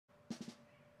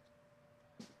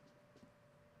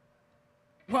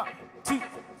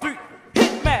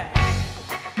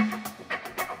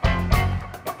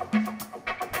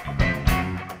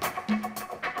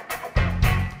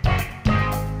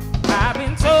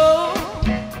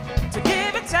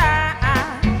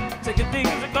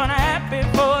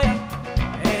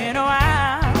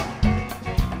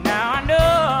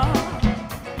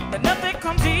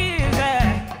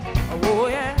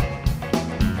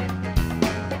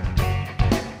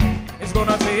It's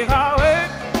gonna take hard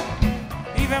work,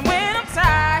 even when I'm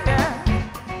tired.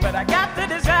 But I got the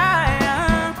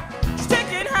desire to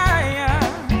take it higher.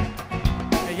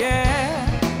 Yeah.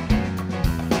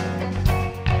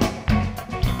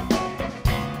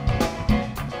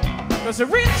 Cause to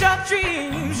reach your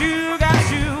dreams, you got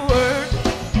to work.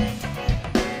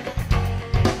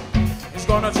 It's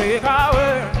gonna take hard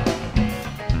work.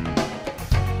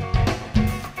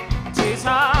 It takes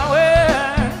hard work.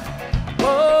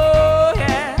 Oh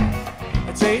yeah,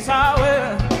 it takes hard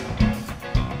work.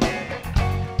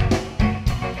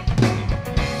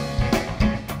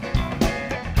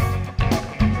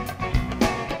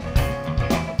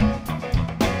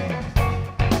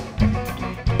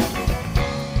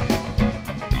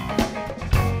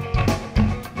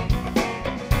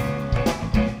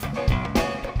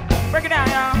 Break it down,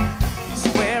 y'all. This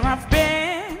is where I've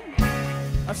been.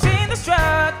 I've seen the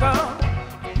struggle.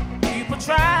 People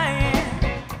trying,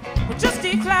 but just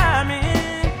keep climbing.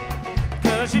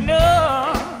 Cause you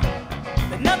know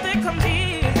that nothing comes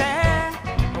easy.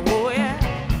 Oh yeah.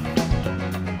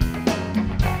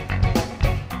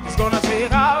 It's gonna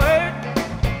take hard work,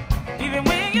 even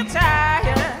when you're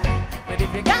tired. But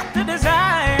if you got the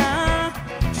desire,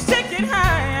 just take it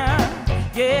higher.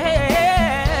 Yeah.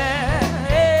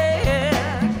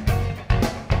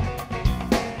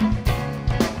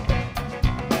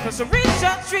 Cause to reach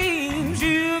your dreams,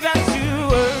 you got to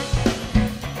work.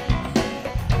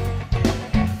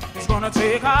 It's gonna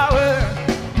take hard work.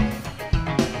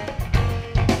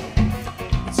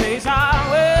 It takes hard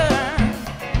work.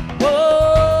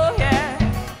 Oh yeah,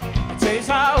 it takes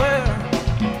hard work.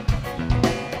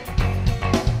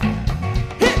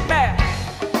 Hit back.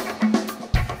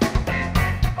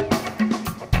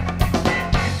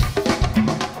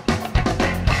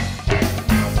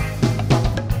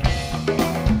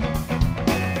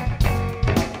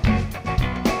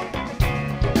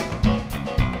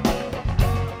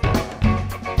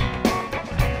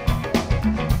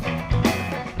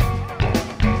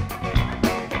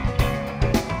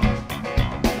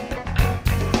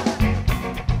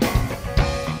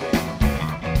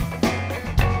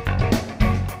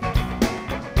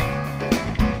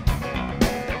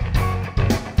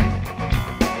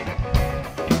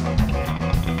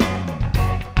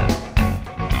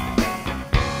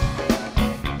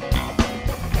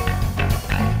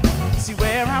 See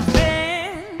where I've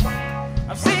been,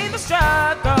 I've seen the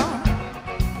struggle.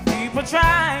 People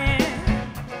trying,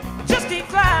 just keep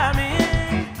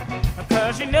climbing.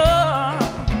 Cause you know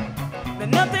that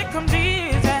nothing comes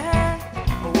easy.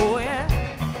 Oh yeah.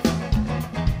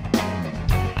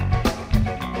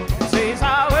 It takes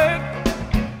hard work,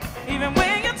 even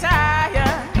when you're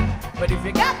tired. But if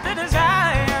you got the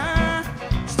desire,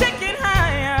 just take it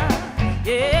higher.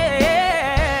 Yeah.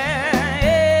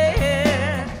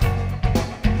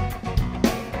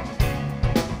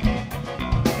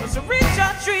 To reach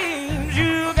your dreams,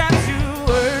 you got to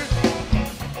work.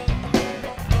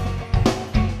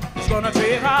 It's gonna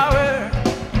take hard work.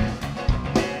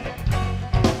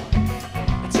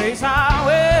 It takes hard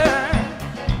work.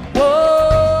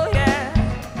 Oh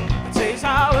yeah, it takes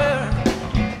hard work.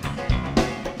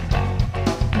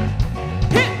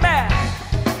 Hit back.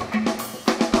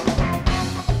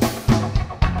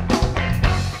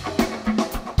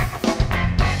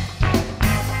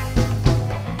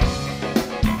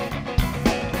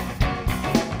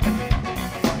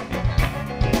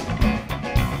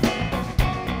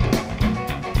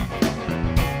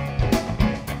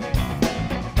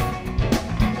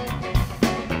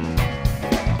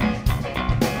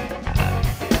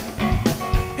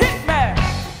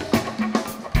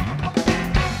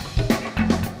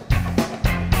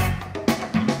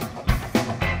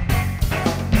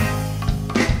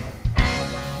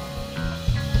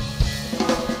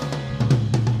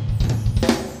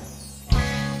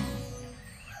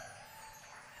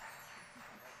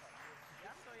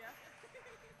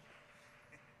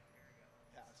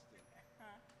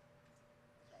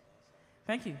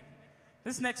 Thank you.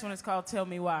 This next one is called Tell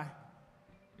Me Why.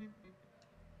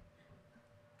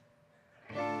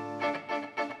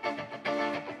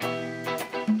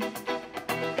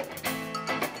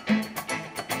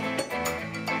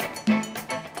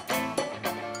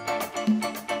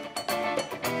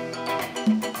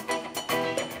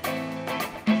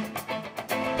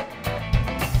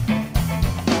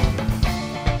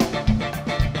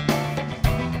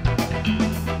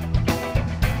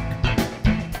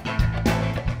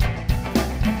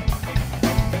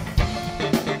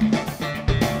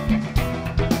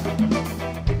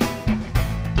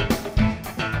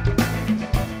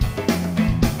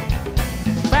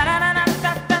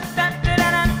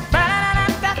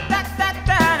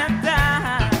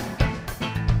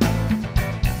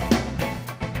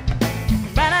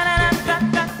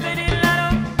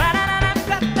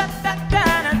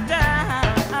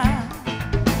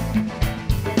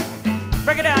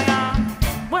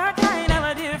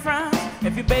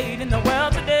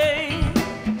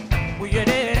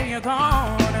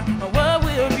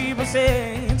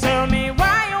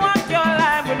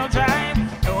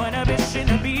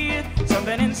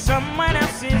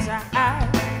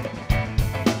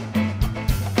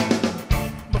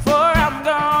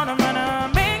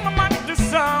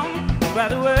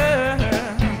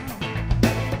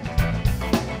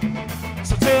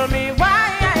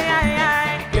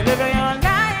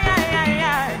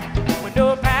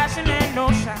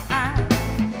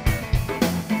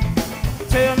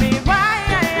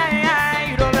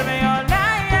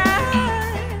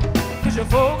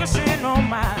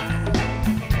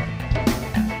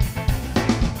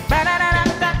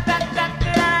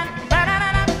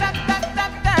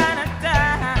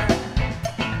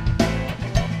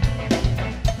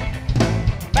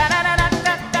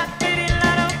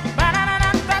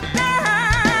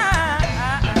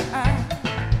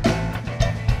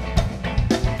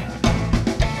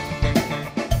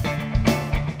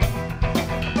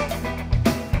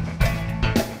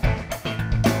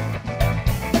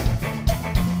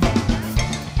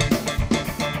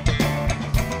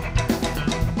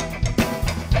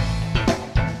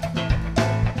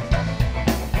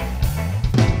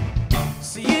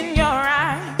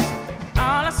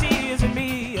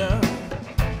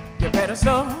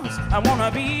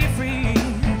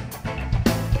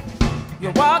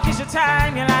 your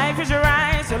time, your life is your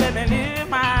right, so let me live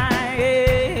mine.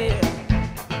 Yeah.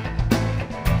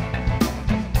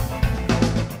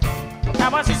 How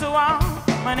about you so on?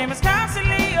 My name is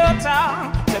constantly your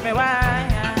talk. Tell me why.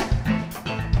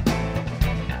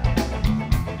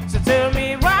 So tell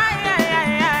me why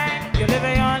you're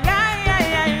living your life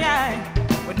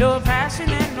with no passion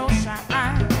and no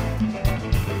shine.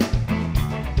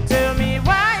 Tell me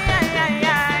why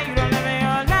you don't live in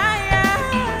your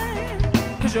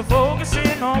life, 'cause you're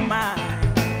focusing on mine.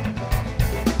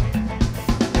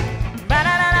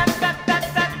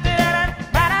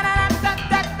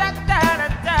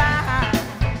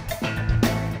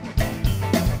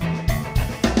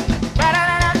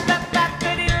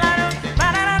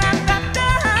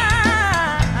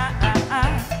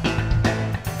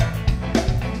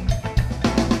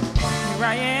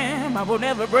 I will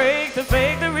never break the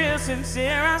fake, the real,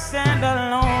 sincere. I stand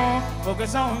alone.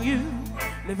 Focus on you.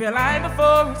 Live your life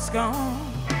before it's gone.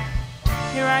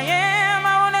 Here I am.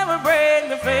 I will never break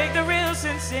the fake, the real,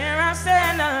 sincere. I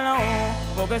stand alone.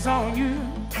 Focus on you.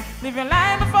 Live your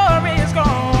life before it's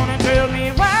gone. And tell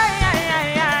me why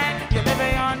you're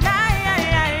living your life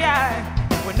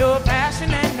with no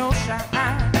passion and no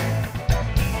shine.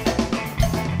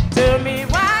 Tell me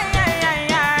why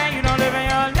you don't live in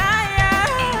your life.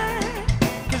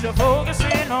 You're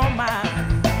focusing on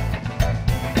mine.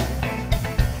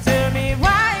 Tell me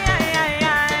why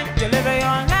you live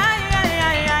your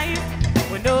life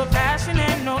with no passion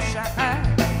and no shine.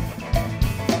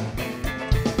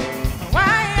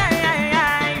 Why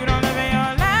you don't live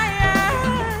your life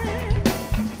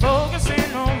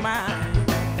focusing on mine.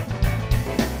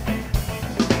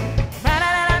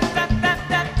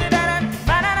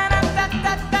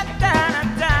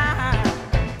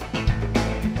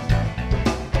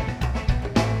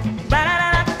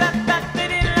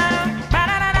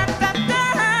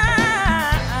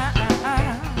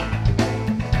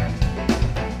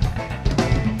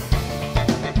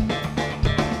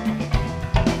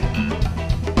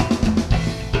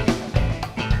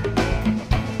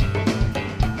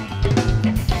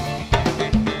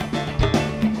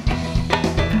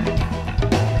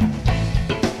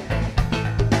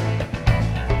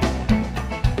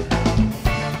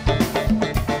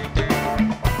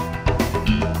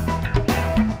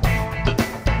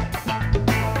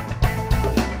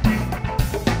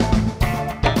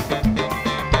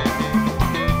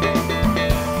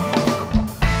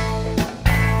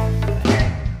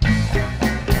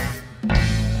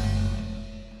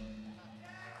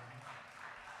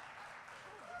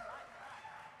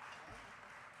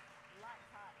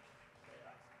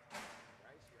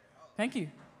 Thank you.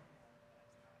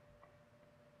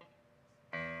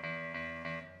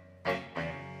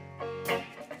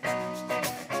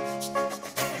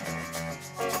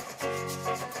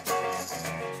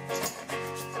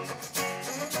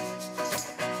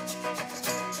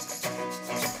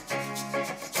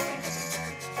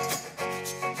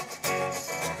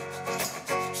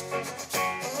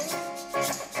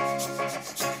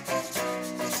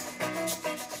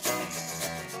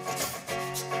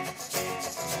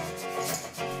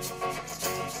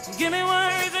 Give me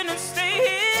one reason to stay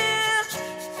here,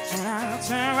 and I'll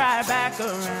turn right back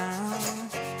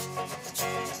around.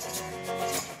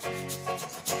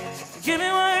 Give me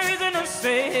one reason to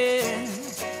stay here,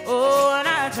 oh, and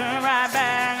I'll turn right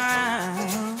back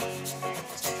around.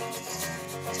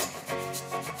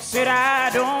 Said I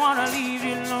don't want to leave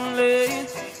you lonely,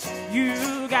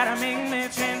 you gotta make me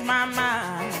change my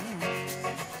mind.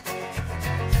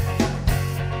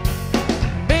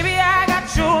 Baby, I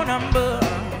got your number.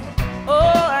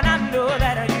 Oh, and I know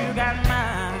that you got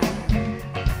mine.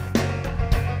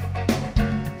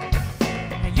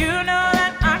 You know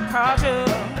that I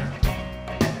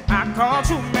called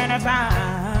you many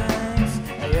times,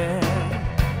 yeah.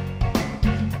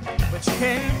 But you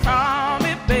can call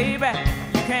me, baby.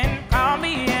 You can call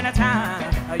me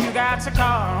anytime. You got to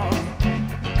call.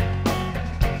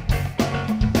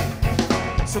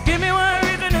 So give me one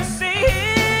reason to stay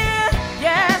here,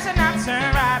 yes, and I'll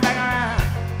turn right back around.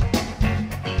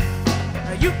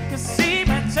 You can see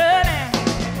me turning.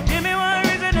 Give me one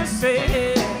reason to stay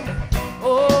here,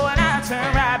 oh, and I'll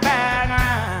turn right back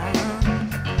around.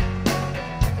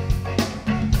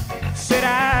 Said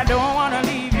I don't want to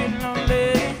leave you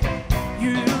lonely,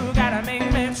 you gotta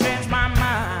make me change my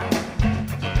mind.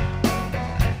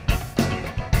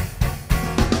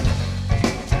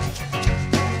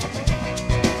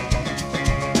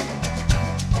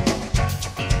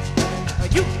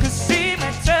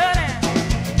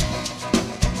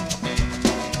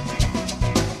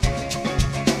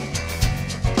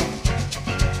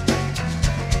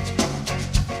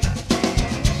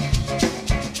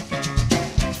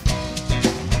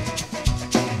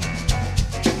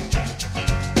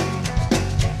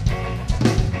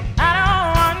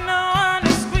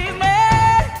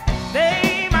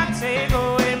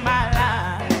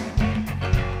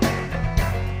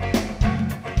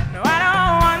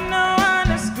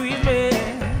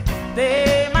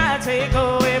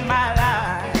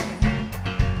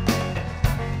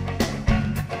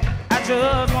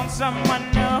 someone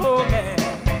to hold me,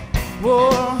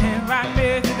 oh, and rock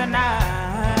me through the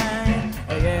night,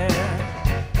 yeah.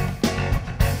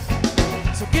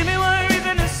 So give me one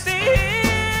reason to stay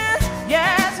here,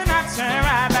 yes, and I'll turn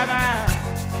right back around.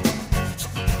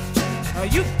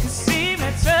 You can see me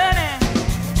turning,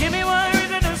 give me one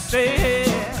reason to stay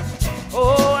here,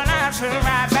 oh, and I'll turn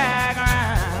right back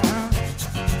around.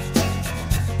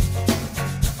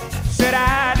 Said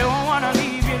I don't want to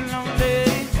leave you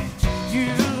lonely, you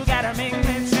gotta make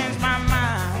me change my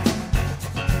mind.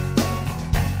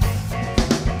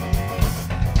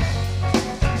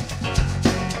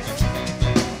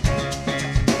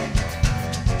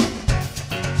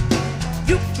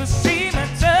 You could see me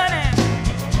turning,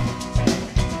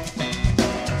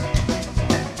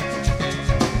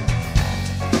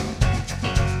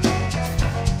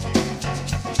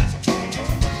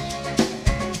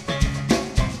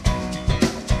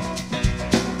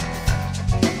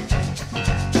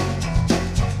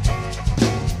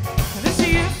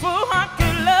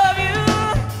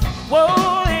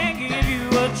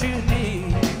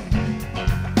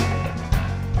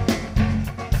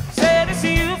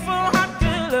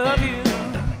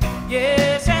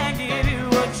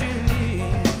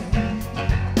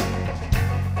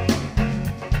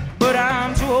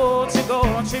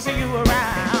 chasing you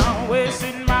around,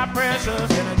 wasting my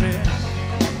precious energy.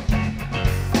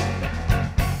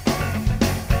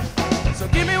 So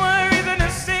give me one reason to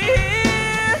stay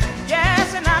here,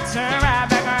 yes, and I'll turn right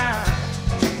back around.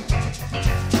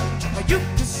 You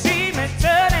can see me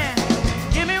turning,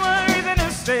 give me one reason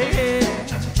to stay here,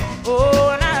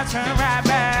 oh, and I'll turn right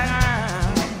back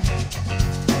around.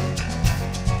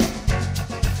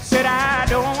 Said I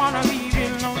don't want to leave you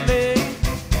lonely,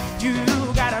 you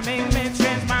gotta make me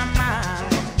change my mind.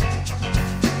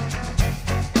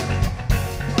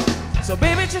 So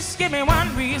baby, just give me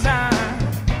one reason,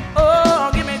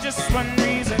 oh, give me just one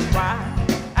reason why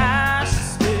I should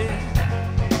stay.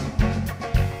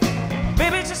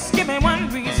 Baby, just give me one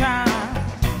reason,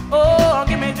 oh,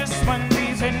 give me just one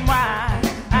reason why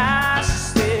I should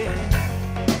stay.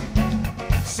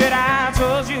 Said I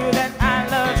told you that I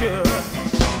loved you,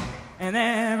 and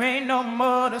there ain't no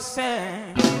more to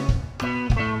say.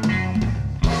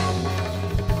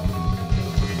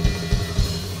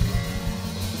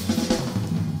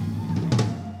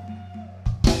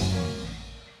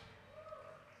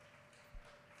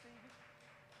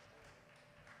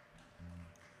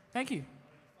 Thank you.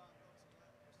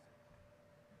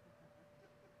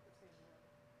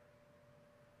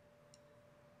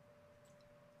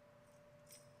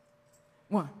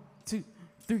 One, two,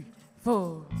 three,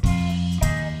 four.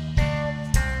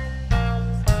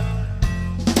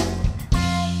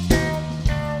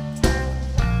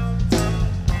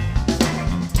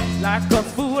 Like a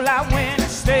fool, I went and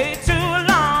stayed too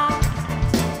long,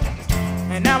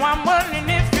 and now I'm wondering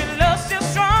if your love's still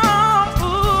strong.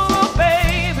 Ooh,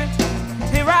 baby,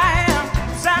 here I am,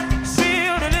 signed,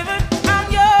 sealed, delivered,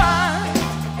 I'm yours.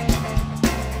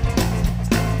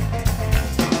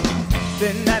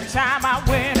 Then that time I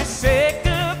went and said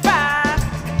goodbye,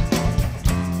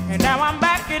 and now I'm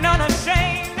back and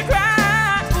unashamed to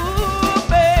cry. Ooh,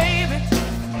 baby,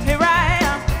 here I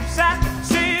am, signed,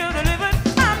 sealed, delivered,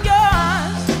 I'm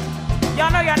yours.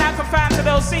 Y'all know you're not confined to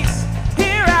those seats.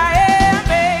 Here I am,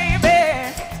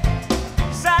 baby,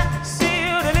 signed,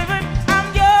 sealed, delivered, I'm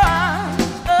yours.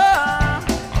 Oh.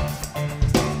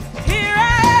 Here I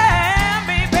am,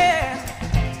 baby,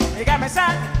 you got me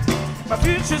signed, my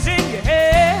future's in your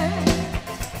head.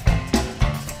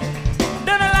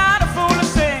 Done a lot of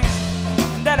foolish things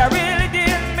that I really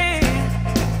didn't mean.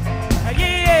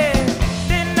 Yeah,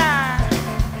 didn't I?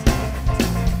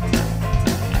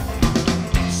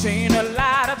 Seen a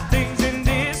lot of things in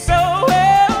this so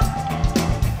well,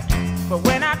 but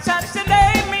when I touched it,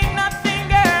 they mean nothing,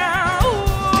 girl.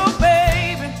 Ooh,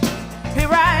 baby,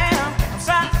 here I am, I'm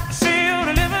signed, sealed,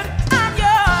 delivered, I'm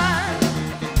yours.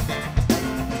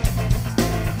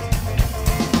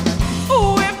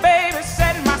 Ooh, it, baby,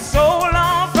 set my soul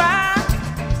on fire.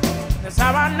 That's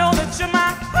how I know that you're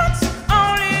my heart's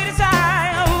only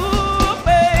desire. Ooh,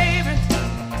 baby,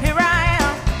 here I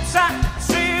am, signed,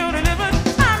 sealed, delivered,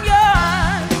 I'm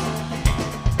yours.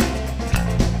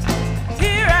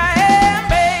 Here I am,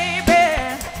 baby,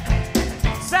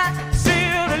 signed,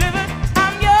 sealed, delivered,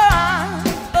 I'm yours.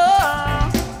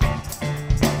 Oh,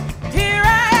 here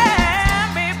I am,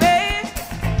 baby,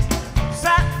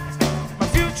 signed, my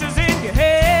future's in your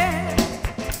head.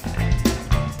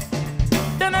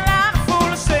 Done a lot of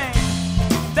foolish things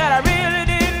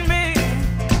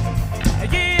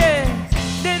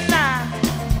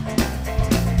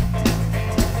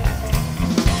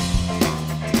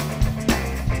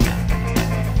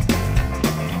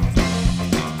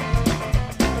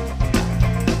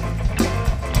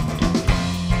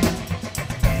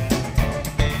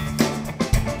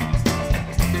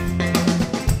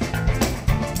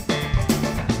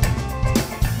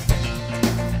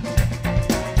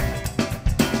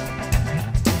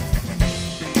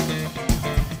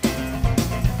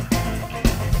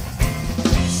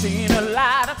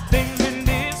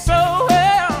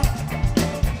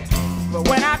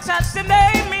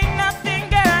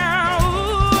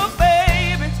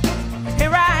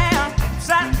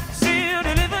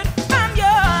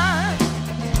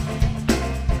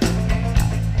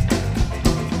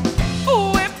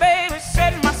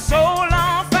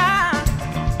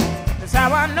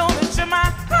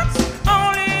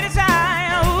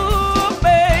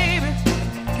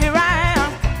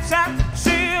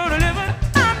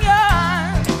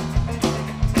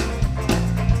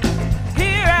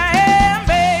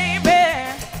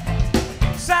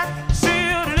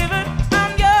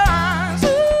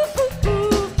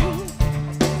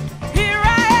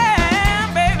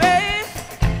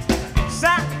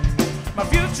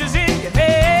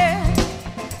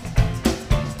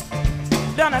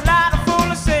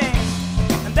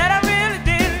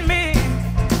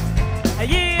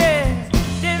Yeah,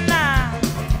 didn't I?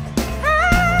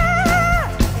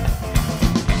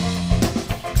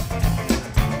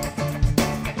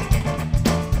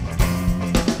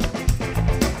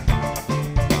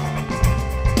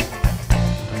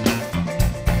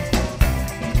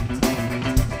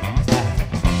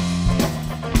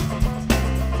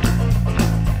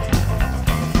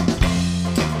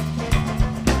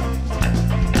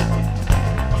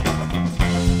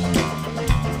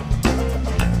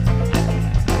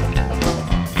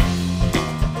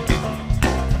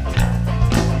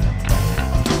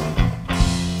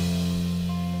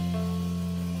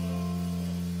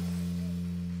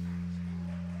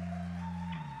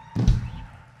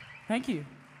 Thank you.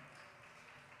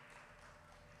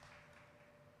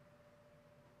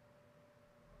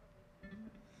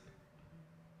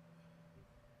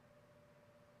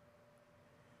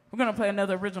 We're going to play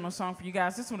another original song for you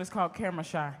guys. This one is called Camera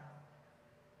Shy.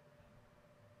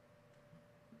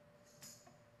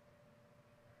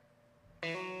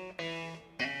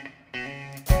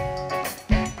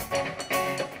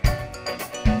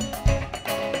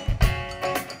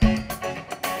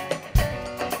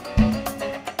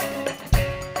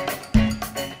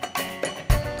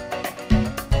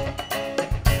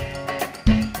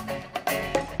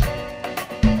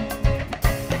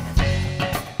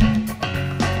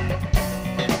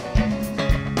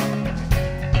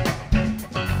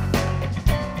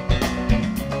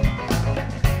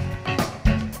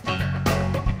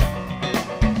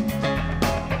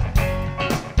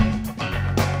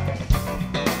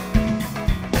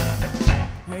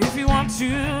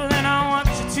 Then I want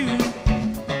you to,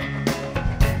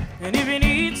 and if you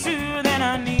need to, then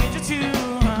I need you to.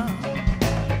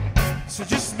 So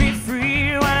just be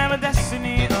free, whatever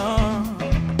destiny.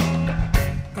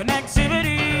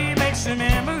 Connectivity makes the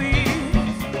memories.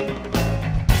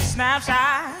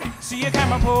 Snapshot, see your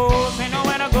camera pose, ain't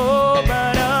nowhere to go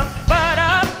but up, but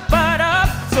up, but up.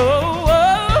 So.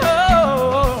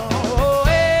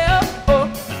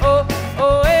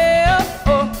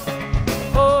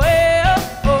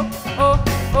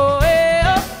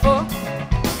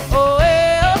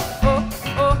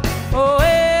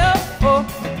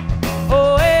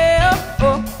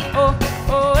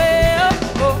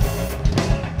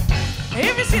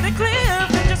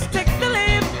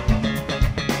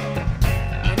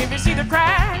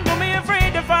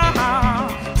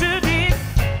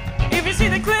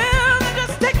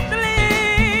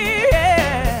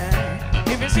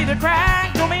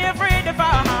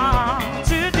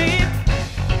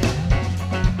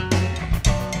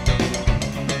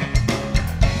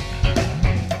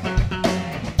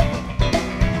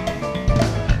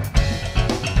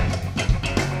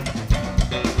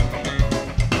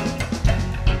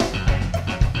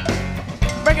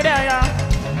 Break it down, y'all.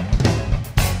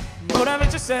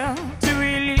 Motivate yourself to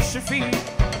release your feet.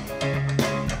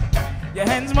 Your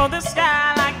hands mold the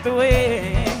sky like the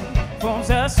way forms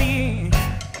the sea.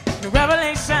 The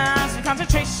revelations and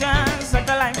concentrations like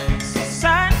the light beats the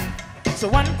sun. So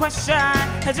one question,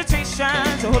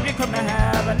 hesitation, so hope you come to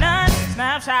have a nice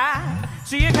snapshot.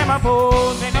 See your camera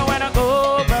pose, ain't nowhere to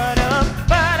go but up,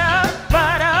 but up,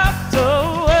 but up. So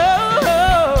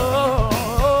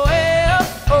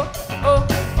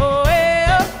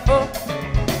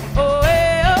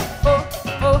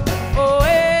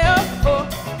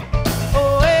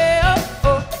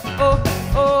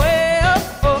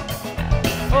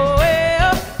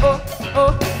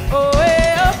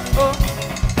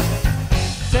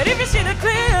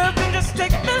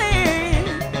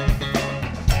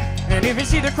if you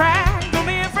see the crack, don't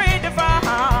be afraid to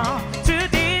fall too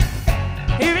deep.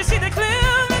 If you see the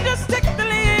cliff, then just take the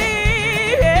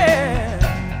lead.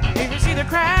 Yeah. If you see the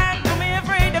crack, don't be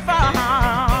afraid to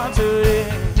fall too deep.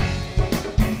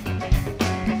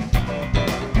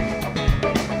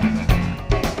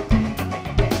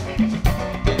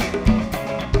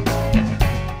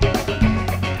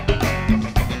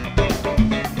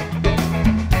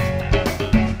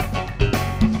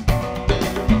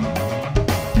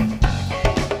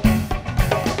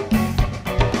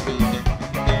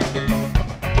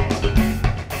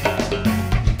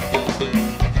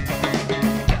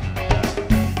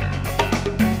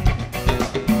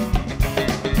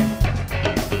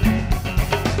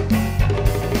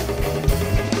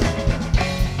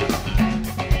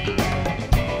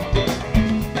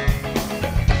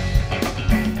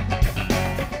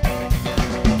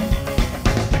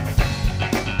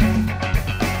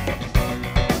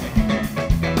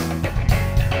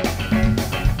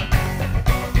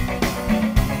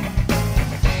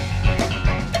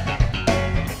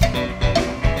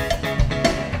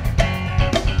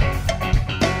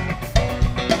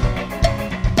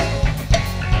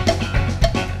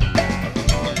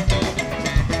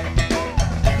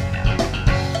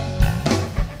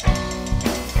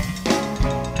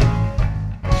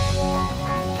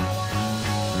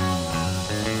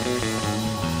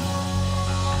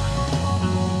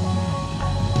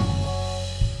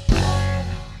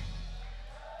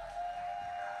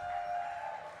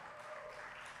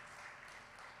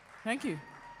 Thank you.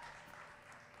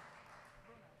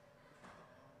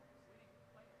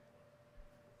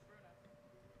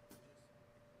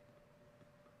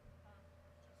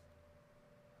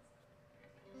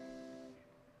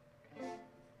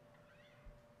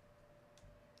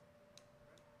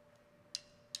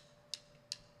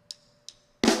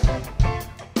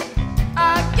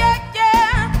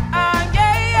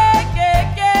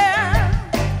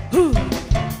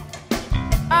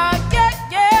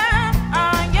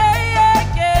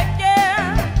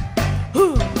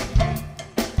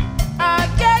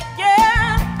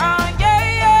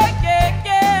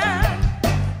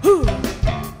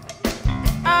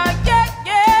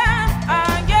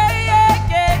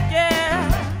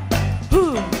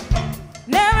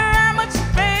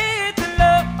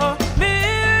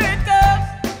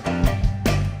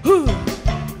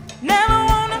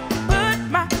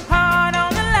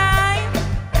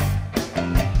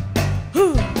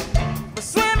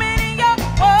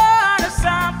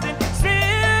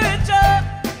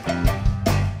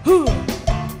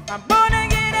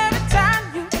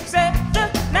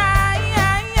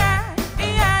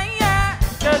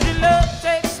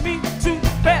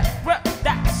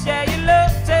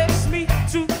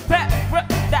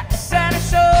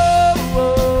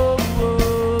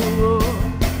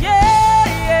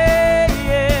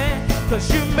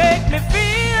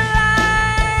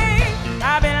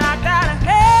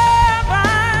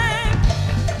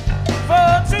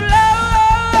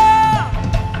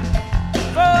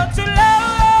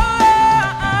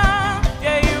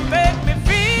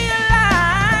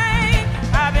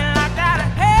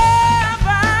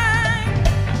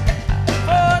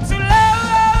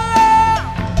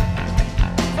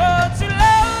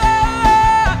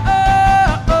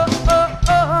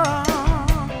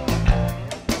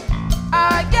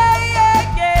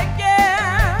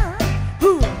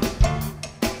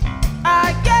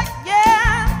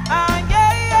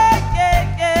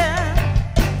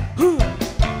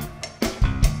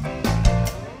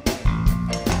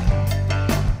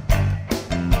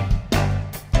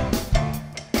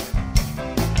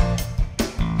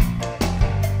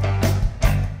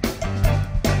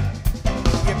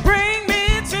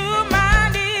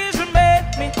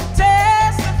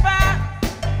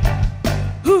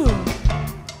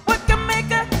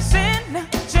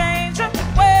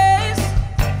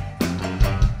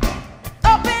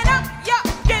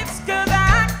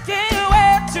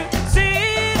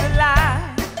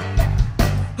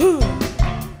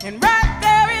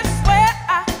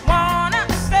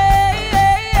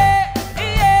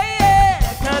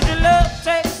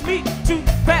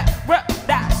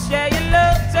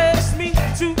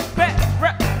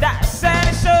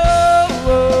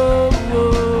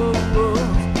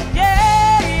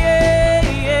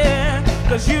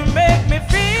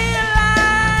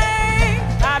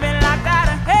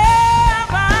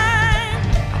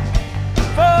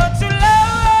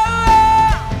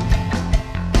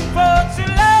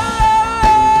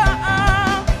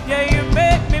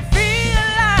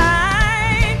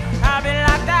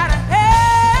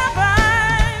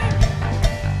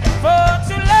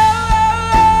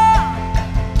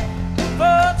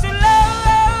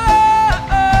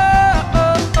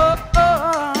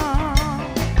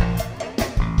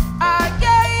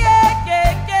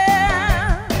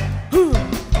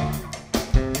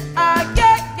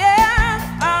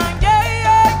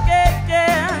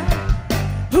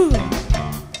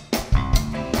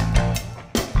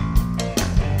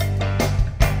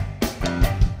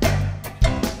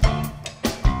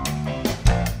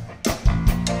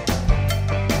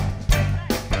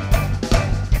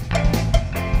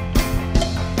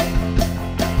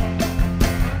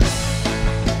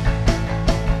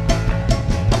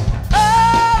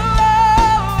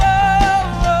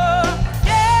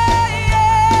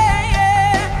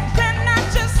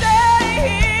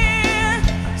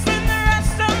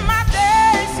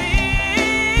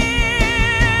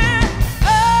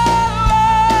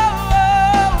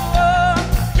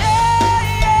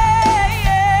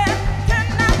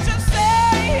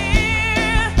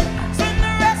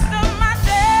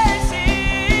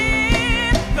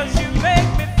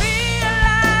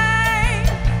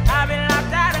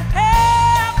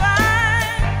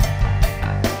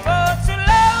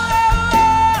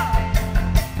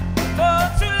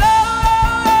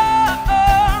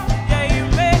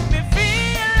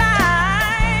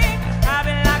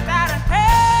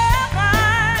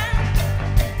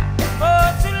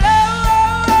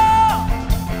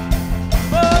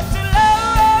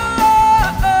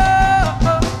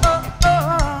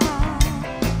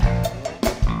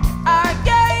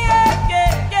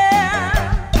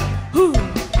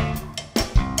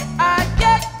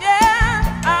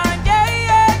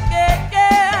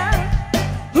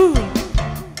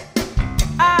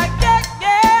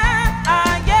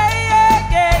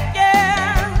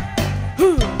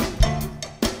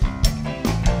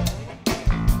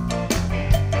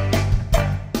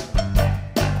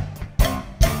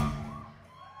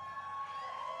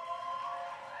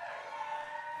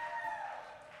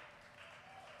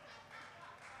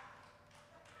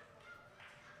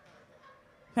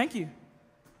 Thank you.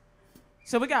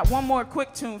 So we got one more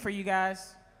quick tune for you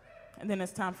guys, and then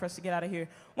it's time for us to get out of here.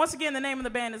 Once again, the name of the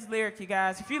band is Lyric, you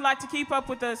guys. If you'd like to keep up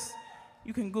with us,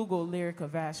 you can Google Lyric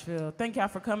of Asheville. Thank y'all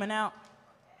for coming out.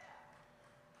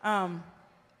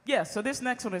 Yeah, so this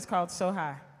next one is called So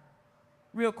High.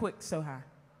 Real quick, So High.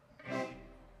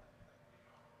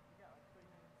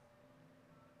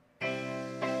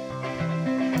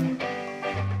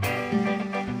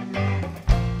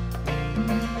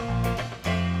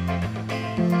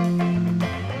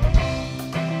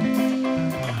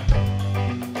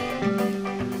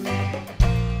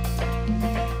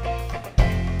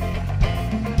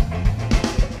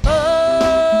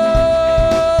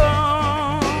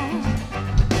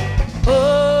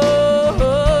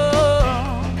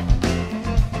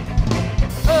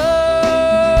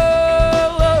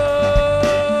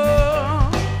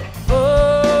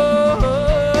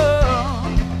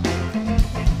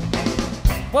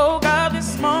 Woke up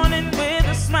this morning with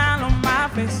a smile on my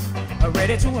face,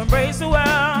 ready to embrace the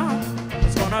world.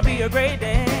 It's gonna be a great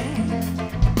day.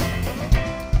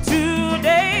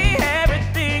 Today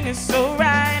everything is so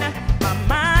right. My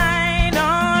mind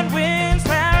on winds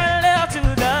parallel to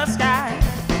the sky.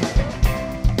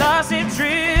 Thoughts it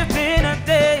drift in a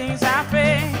daze I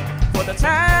pay for the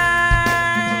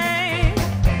time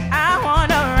I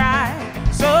wanna ride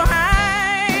so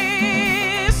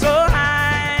high, so high.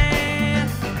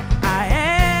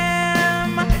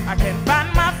 I can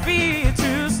find my feet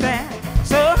to stand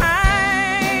so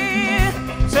high,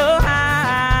 so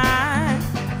high.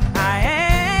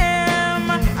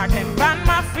 I can find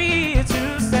my feet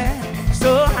to stand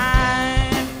so high,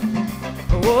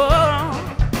 oh,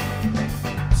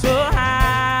 so high.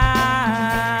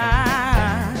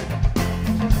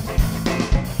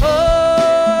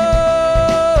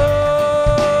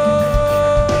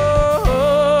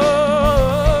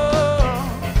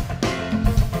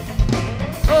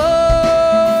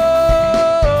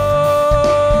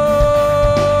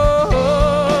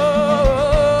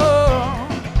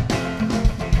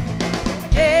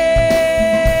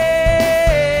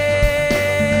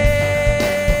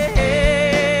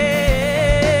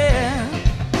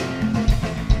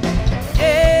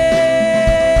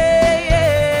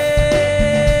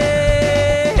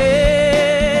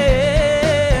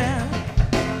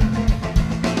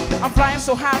 I'm flying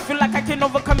so high, feel like I can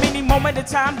overcome any moment in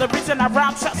time. The reason I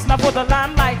rhyme, trust not for the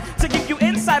limelight, to give you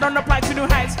insight on the flight to new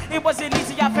heights. It wasn't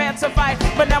easy, I've had to fight,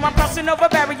 but now I'm crossing over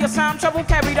barriers. Time trouble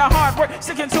carried the hard work,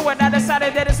 sticking to it. I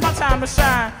decided that it's my time to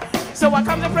shine. So I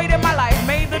contemplated my life,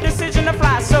 made the decision to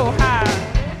fly so high.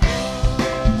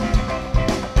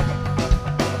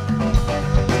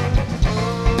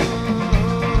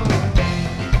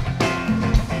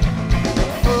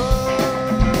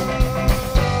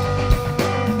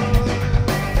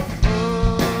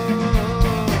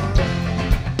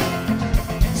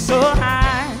 So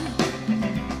high,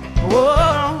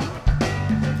 whoa,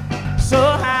 so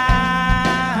high,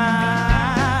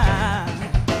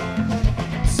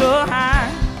 so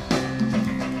high,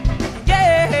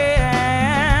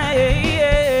 yeah,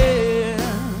 yeah.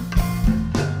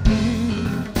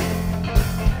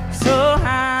 So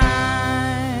high.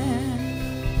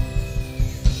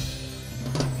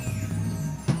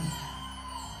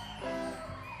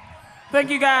 Thank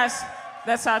you guys.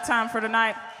 That's our time for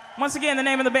tonight. Once again, the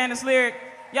name of the band is Lyric.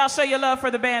 Y'all show your love for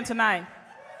the band tonight.